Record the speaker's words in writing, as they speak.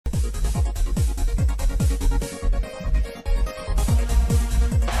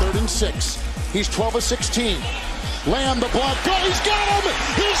6. He's 12 of 16. Lamb, the block. Go, he's got him!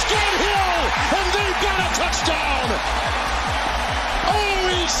 He's got Hill! And they've got a touchdown! Oh,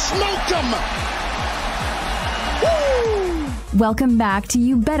 he smoked him! Woo! Welcome back to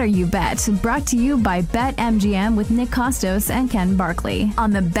You Better You Bet, brought to you by BetMGM with Nick Costos and Ken Barkley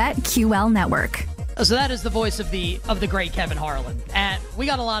on the BetQL network. So that is the voice of the great Kevin Harlan. And we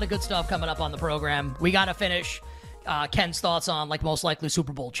got a lot of good stuff coming up on the program. We got to finish Ken's thoughts on most likely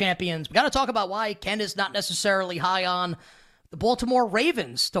Super Bowl champions. We got to talk about why Ken is not necessarily high on the Baltimore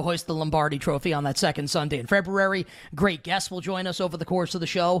Ravens to hoist the Lombardi Trophy on that second Sunday in February. Great guests will join us over the course of the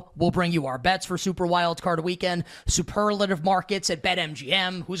show. We'll bring you our bets for Super Wildcard Weekend, superlative markets at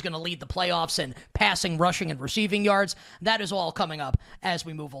BetMGM, who's going to lead the playoffs in passing, rushing, and receiving yards. That is all coming up as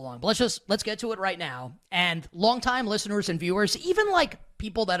we move along. But let's get to it right now. And longtime listeners and viewers, even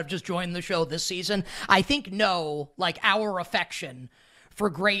people that have just joined the show this season, I think know our affection for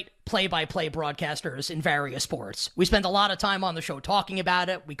great play-by-play broadcasters in various sports. We spend a lot of time on the show talking about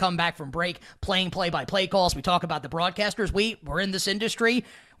it. We come back from break playing play-by-play calls. We talk about the broadcasters. We're in this industry.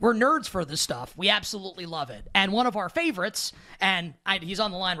 We're nerds for this stuff. We absolutely love it. And one of our favorites, and he's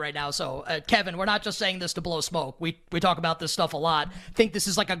on the line right now, so Kevin, we're not just saying this to blow smoke. We talk about this stuff a lot. Think this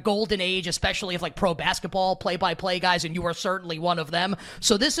is a golden age, especially of pro basketball play-by-play guys, and you are certainly one of them.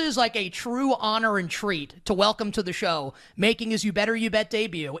 So this is a true honor and treat to welcome to the show, making his You Better You Bet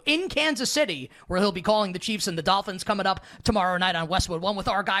debut in Kansas City, where he'll be calling the Chiefs and the Dolphins coming up tomorrow night on Westwood One with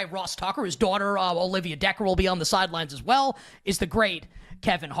our guy Ross Tucker. His daughter Olivia Decker will be on the sidelines as well. Is the great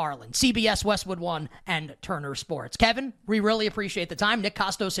Kevin Harlan, CBS, Westwood One, and Turner Sports. Kevin, we really appreciate the time. Nick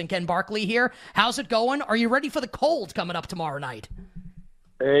Costos and Ken Barkley here. How's it going? Are you ready for the cold coming up tomorrow night?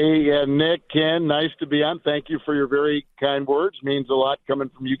 Hey, Nick, Ken, nice to be on. Thank you for your very kind words. Means a lot coming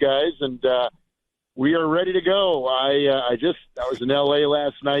from you guys, and we are ready to go. I was in L.A.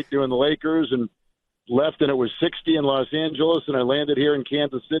 last night doing the Lakers and left, and it was 60 in Los Angeles, and I landed here in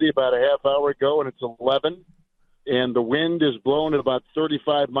Kansas City about a half hour ago, and it's 11. And the wind is blowing at about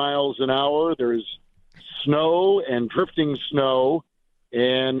 35 miles an hour. There's snow and drifting snow,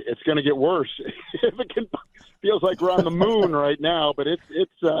 and it's going to get worse. Feels like we're on the moon right now, but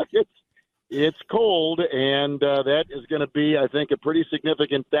it's cold, and that is going to be, I think, a pretty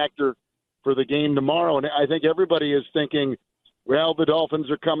significant factor for the game tomorrow. And I think everybody is thinking, well, the Dolphins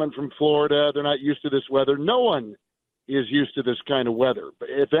are coming from Florida. They're not used to this weather. No one is used to this kind of weather. But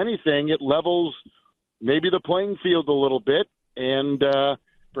if anything, it levels maybe the playing field a little bit, and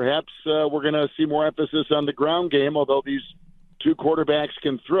perhaps we're going to see more emphasis on the ground game, although these two quarterbacks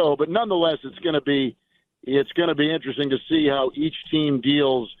can throw. But nonetheless, it's going to be interesting to see how each team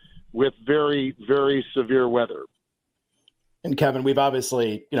deals with very, very severe weather. And Kevin, we've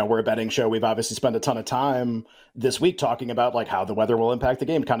obviously, we're a betting show. We've obviously spent a ton of time this week talking about how the weather will impact the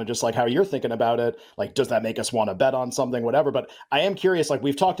game, kind of just how you're thinking about it. Does that make us want to bet on something, whatever? But I am curious,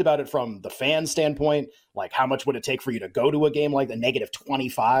 we've talked about it from the fan standpoint, how much would it take for you to go to a game like the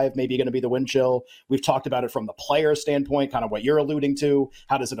 -25, maybe going to be the wind chill? We've talked about it from the player standpoint, kind of what you're alluding to.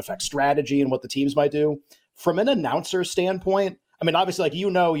 How does it affect strategy and what the teams might do? From an announcer standpoint, I mean, obviously,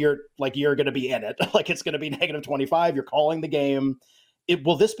 you're going to be in it. It's going to be -25. You're calling the game.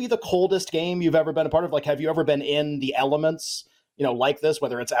 Will this be the coldest game you've ever been a part of? Have you ever been in the elements, like this,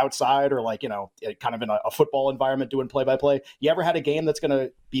 whether it's outside or kind of in a football environment doing play-by-play? You ever had a game that's going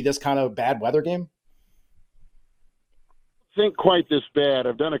to be this kind of bad weather game? I think quite this bad.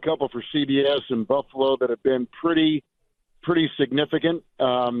 I've done a couple for CBS in Buffalo that have been pretty significant.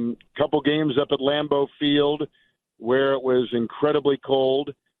 Couple games up at Lambeau Field where it was incredibly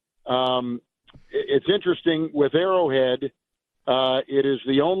cold. It's interesting with Arrowhead. It is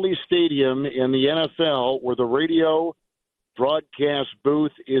the only stadium in the NFL where the radio broadcast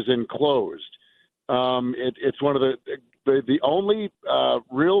booth is enclosed. It's one of the only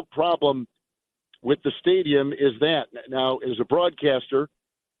real problem with the stadium is that. Now, as a broadcaster,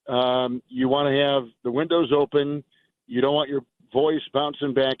 you want to have the windows open. You don't want your voice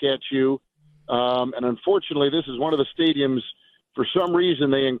bouncing back at you. And unfortunately, this is one of the stadiums, for some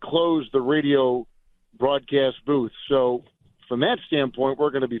reason, they enclosed the radio broadcast booth. So from that standpoint,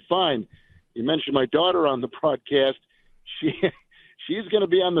 we're going to be fine. You mentioned my daughter on the broadcast. She's going to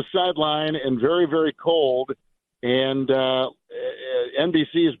be on the sideline and very, very cold. And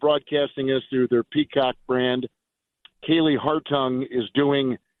NBC is broadcasting us through their Peacock brand. Kaylee Hartung is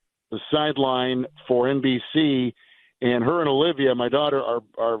doing the sideline for NBC. And her and Olivia, my daughter,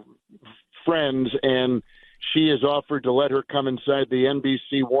 are friends, and she has offered to let her come inside the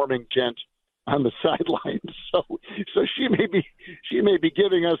NBC warming tent on the sidelines. So she may be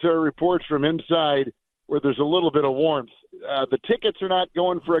giving us her reports from inside where there's a little bit of warmth. The tickets are not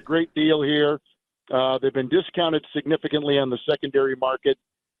going for a great deal here. They've been discounted significantly on the secondary market.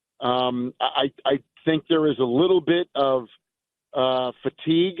 I think there is a little bit of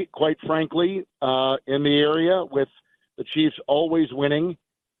fatigue, quite frankly, in the area with the Chiefs always winning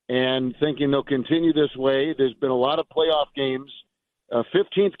and thinking they'll continue this way. There's been a lot of playoff games,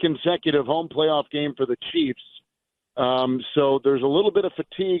 15th consecutive home playoff game for the Chiefs. So there's a little bit of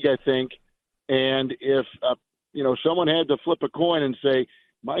fatigue, I think. And if, someone had to flip a coin and say,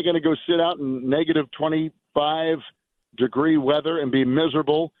 am I going to go sit out in negative 25-degree weather and be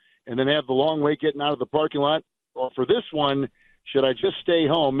miserable and then have the long wait getting out of the parking lot? Or for this one, should I just stay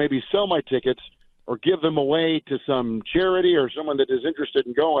home, maybe sell my tickets or give them away to some charity or someone that is interested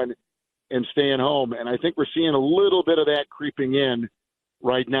in going and staying home? And I think we're seeing a little bit of that creeping in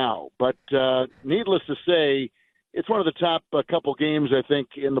right now. But needless to say, it's one of the top couple games, I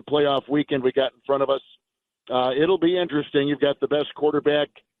think, in the playoff weekend we got in front of us. It'll be interesting. You've got the best quarterback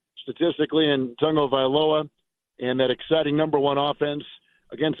statistically in Tungo Vailoa and that exciting number one offense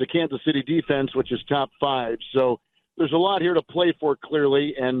against the Kansas City defense, which is top 5. So there's a lot here to play for,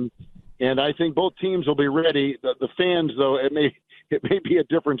 clearly, and I think both teams will be ready. The fans, though, it may be a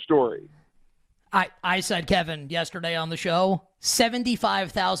different story. I said, Kevin, yesterday on the show,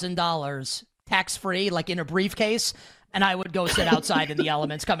 $75,000 tax-free, like in a briefcase, and I would go sit outside in the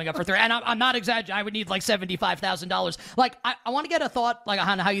elements coming up for 3. And I'm not exaggerating. I would need like $75,000. Like, I want to get a thought like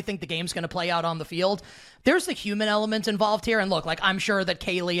on how you think the game's going to play out on the field. There's the human element involved here. And look, like, I'm sure that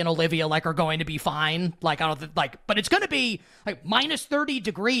Kaylee and Olivia are going to be fine. Like, I don't but it's going to be like minus 30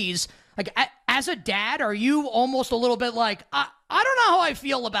 degrees. Like, as a dad, are you almost a little bit like, I don't know how I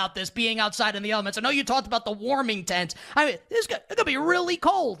feel about this being outside in the elements? I know you talked about the warming tent. I mean, it's going to be really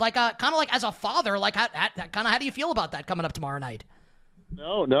cold. Like, kind of like as a father, like, how do you feel about that coming up tomorrow night?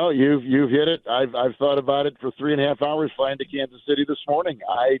 No, you've hit it. I've thought about it for 3.5 hours flying to Kansas City this morning.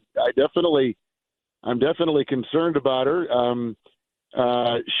 I'm definitely concerned about her.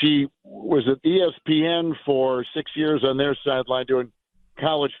 She was at ESPN for 6 years on their sideline doing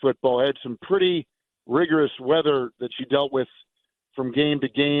college football, had some pretty rigorous weather that she dealt with from game to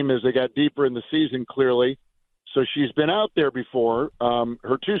game as they got deeper in the season, clearly. So she's been out there before.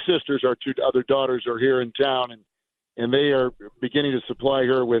 Her 2 sisters, our 2 other daughters, are here in town, and they are beginning to supply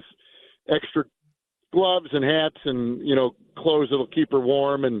her with extra gloves and hats and, clothes that'll keep her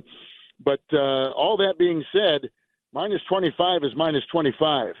warm. But all that being said, minus 25 is minus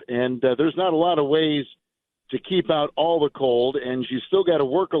 25, and there's not a lot of ways to keep out all the cold, and she's still got to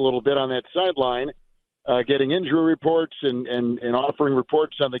work a little bit on that sideline, getting injury reports and offering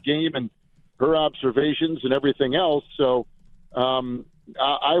reports on the game and her observations and everything else. So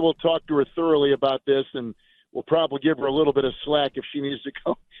I will talk to her thoroughly about this, and we'll probably give her a little bit of slack if she needs to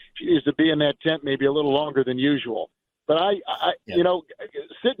go. She needs to be in that tent maybe a little longer than usual. But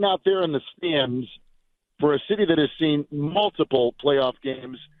sitting out there in the stands for a city that has seen multiple playoff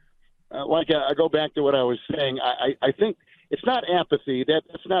games, I go back to what I was saying. I think it's not apathy.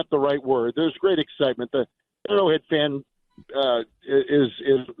 That's not the right word. There's great excitement. The Arrowhead fan is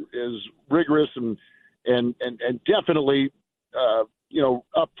rigorous and definitely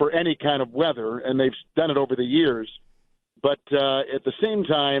up for any kind of weather, and they've done it over the years. But at the same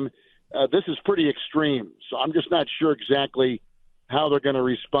time, this is pretty extreme. So I'm just not sure exactly how they're going to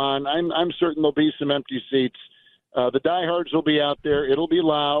respond. I'm certain there'll be some empty seats. The diehards will be out there. It'll be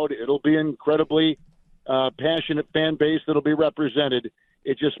loud. It'll be incredibly passionate fan base that'll be represented.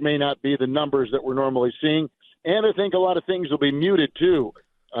 It just may not be the numbers that we're normally seeing. And I think a lot of things will be muted too.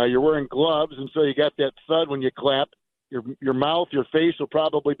 You're wearing gloves, and so you got that thud when you clap. Your mouth, your face will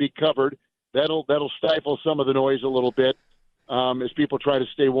probably be covered. That'll stifle some of the noise a little bit as people try to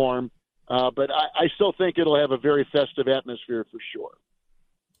stay warm. But I still think it'll have a very festive atmosphere for sure.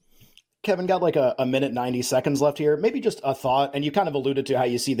 Kevin, got like a minute, 90 seconds left here. Maybe just a thought, and you kind of alluded to how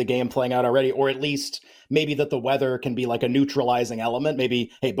you see the game playing out already, or at least maybe that the weather can be like a neutralizing element.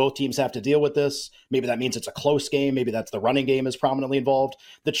 Maybe, hey, both teams have to deal with this. Maybe that means it's a close game. Maybe that's the running game is prominently involved.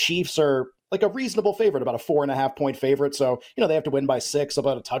 The Chiefs are like a reasonable favorite, about a 4.5 point favorite. So, they have to win by 6,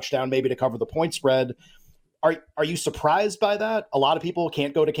 about a touchdown maybe to cover the point spread. Are you surprised by that? A lot of people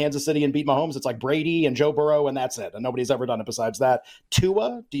can't go to Kansas City and beat Mahomes. It's like Brady and Joe Burrow, and that's it. And nobody's ever done it besides that.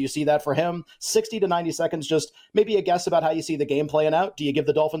 Tua, do you see that for him? 60 to 90 seconds, just maybe a guess about how you see the game playing out. Do you give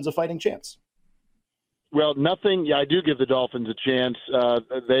the Dolphins a fighting chance? Well, nothing. Yeah, I do give the Dolphins a chance.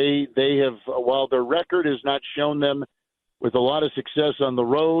 They have, while their record has not shown them with a lot of success on the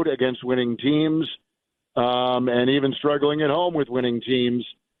road against winning teams, and even struggling at home with winning teams,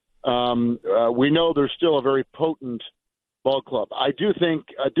 we know they're still a very potent ball club. I do think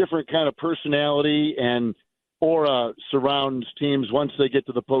a different kind of personality and aura surrounds teams once they get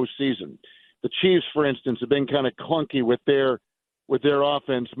to the postseason. The Chiefs, for instance, have been kind of clunky with their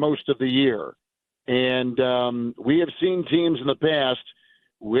offense most of the year. And we have seen teams in the past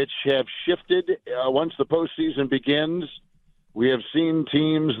which have shifted once the postseason begins. We have seen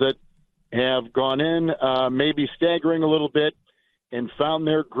teams that have gone in maybe staggering a little bit and found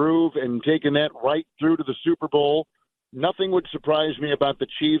their groove and taken that right through to the Super Bowl. Nothing would surprise me about the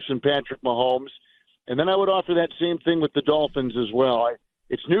Chiefs and Patrick Mahomes. And then I would offer that same thing with the Dolphins as well.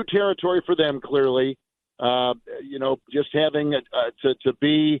 It's new territory for them, clearly. Just having to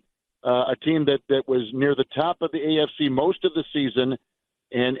be a team that was near the top of the AFC most of the season,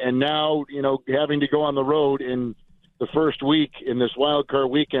 and now, having to go on the road in the first week in this wild card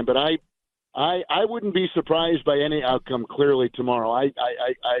weekend. But I wouldn't be surprised by any outcome clearly tomorrow. I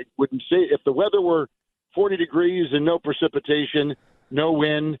wouldn't say if the weather were 40 degrees and no precipitation, no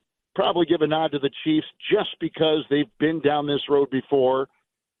wind, probably give a nod to the Chiefs just because they've been down this road before.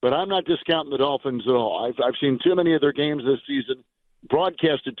 But I'm not discounting the Dolphins at all. I've seen too many of their games this season,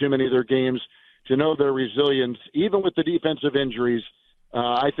 broadcasted too many of their games to know their resilience, even with the defensive injuries.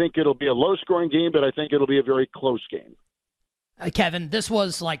 I think it'll be a low-scoring game, but I think it'll be a very close game. Kevin, this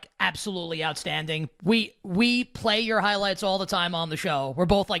was absolutely outstanding. We play your highlights all the time on the show. We're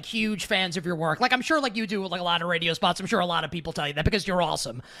both huge fans of your work. I'm sure you do a lot of radio spots. I'm sure a lot of people tell you that because you're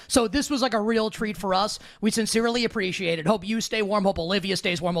awesome. So this was a real treat for us. We sincerely appreciate it. Hope you stay warm. Hope Olivia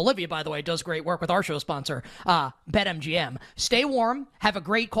stays warm. Olivia, by the way, does great work with our show sponsor, BetMGM. Stay warm. Have a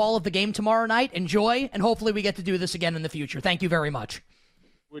great call of the game tomorrow night. Enjoy, and hopefully we get to do this again in the future. Thank you very much.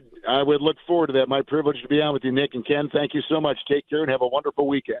 I would look forward to that. My privilege to be on with you, Nick and Ken. Thank you so much. Take care and have a wonderful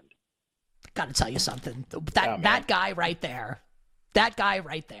weekend. Got to tell you something. That guy right there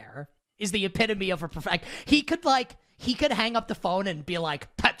is the epitome of a perfect. He could hang up the phone and be like,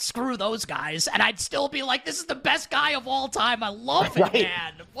 screw those guys, and I'd still be like, this is the best guy of all time. I love it,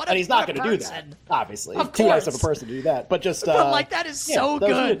 man. And he's not going to do that, obviously. Of Too course. nice of a person to do that. But just that is so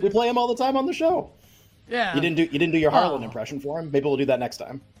good. We play him all the time on the show. Yeah. You didn't do your Harlan impression for him. Maybe we'll do that next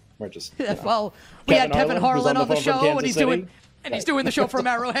time. We're just well, we had Kevin Harlan on the show, and he's City. he's doing the show from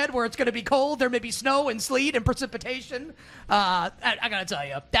Arrowhead, where it's going to be cold. There may be snow and sleet and precipitation. I got to tell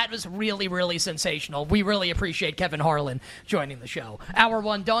you, that was really, really sensational. We really appreciate Kevin Harlan joining the show. Hour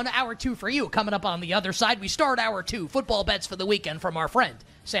 1 done. Hour 2 for you. Coming up on the other side, we start Hour 2. Football bets for the weekend from our friend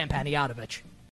Sam Panayotovich.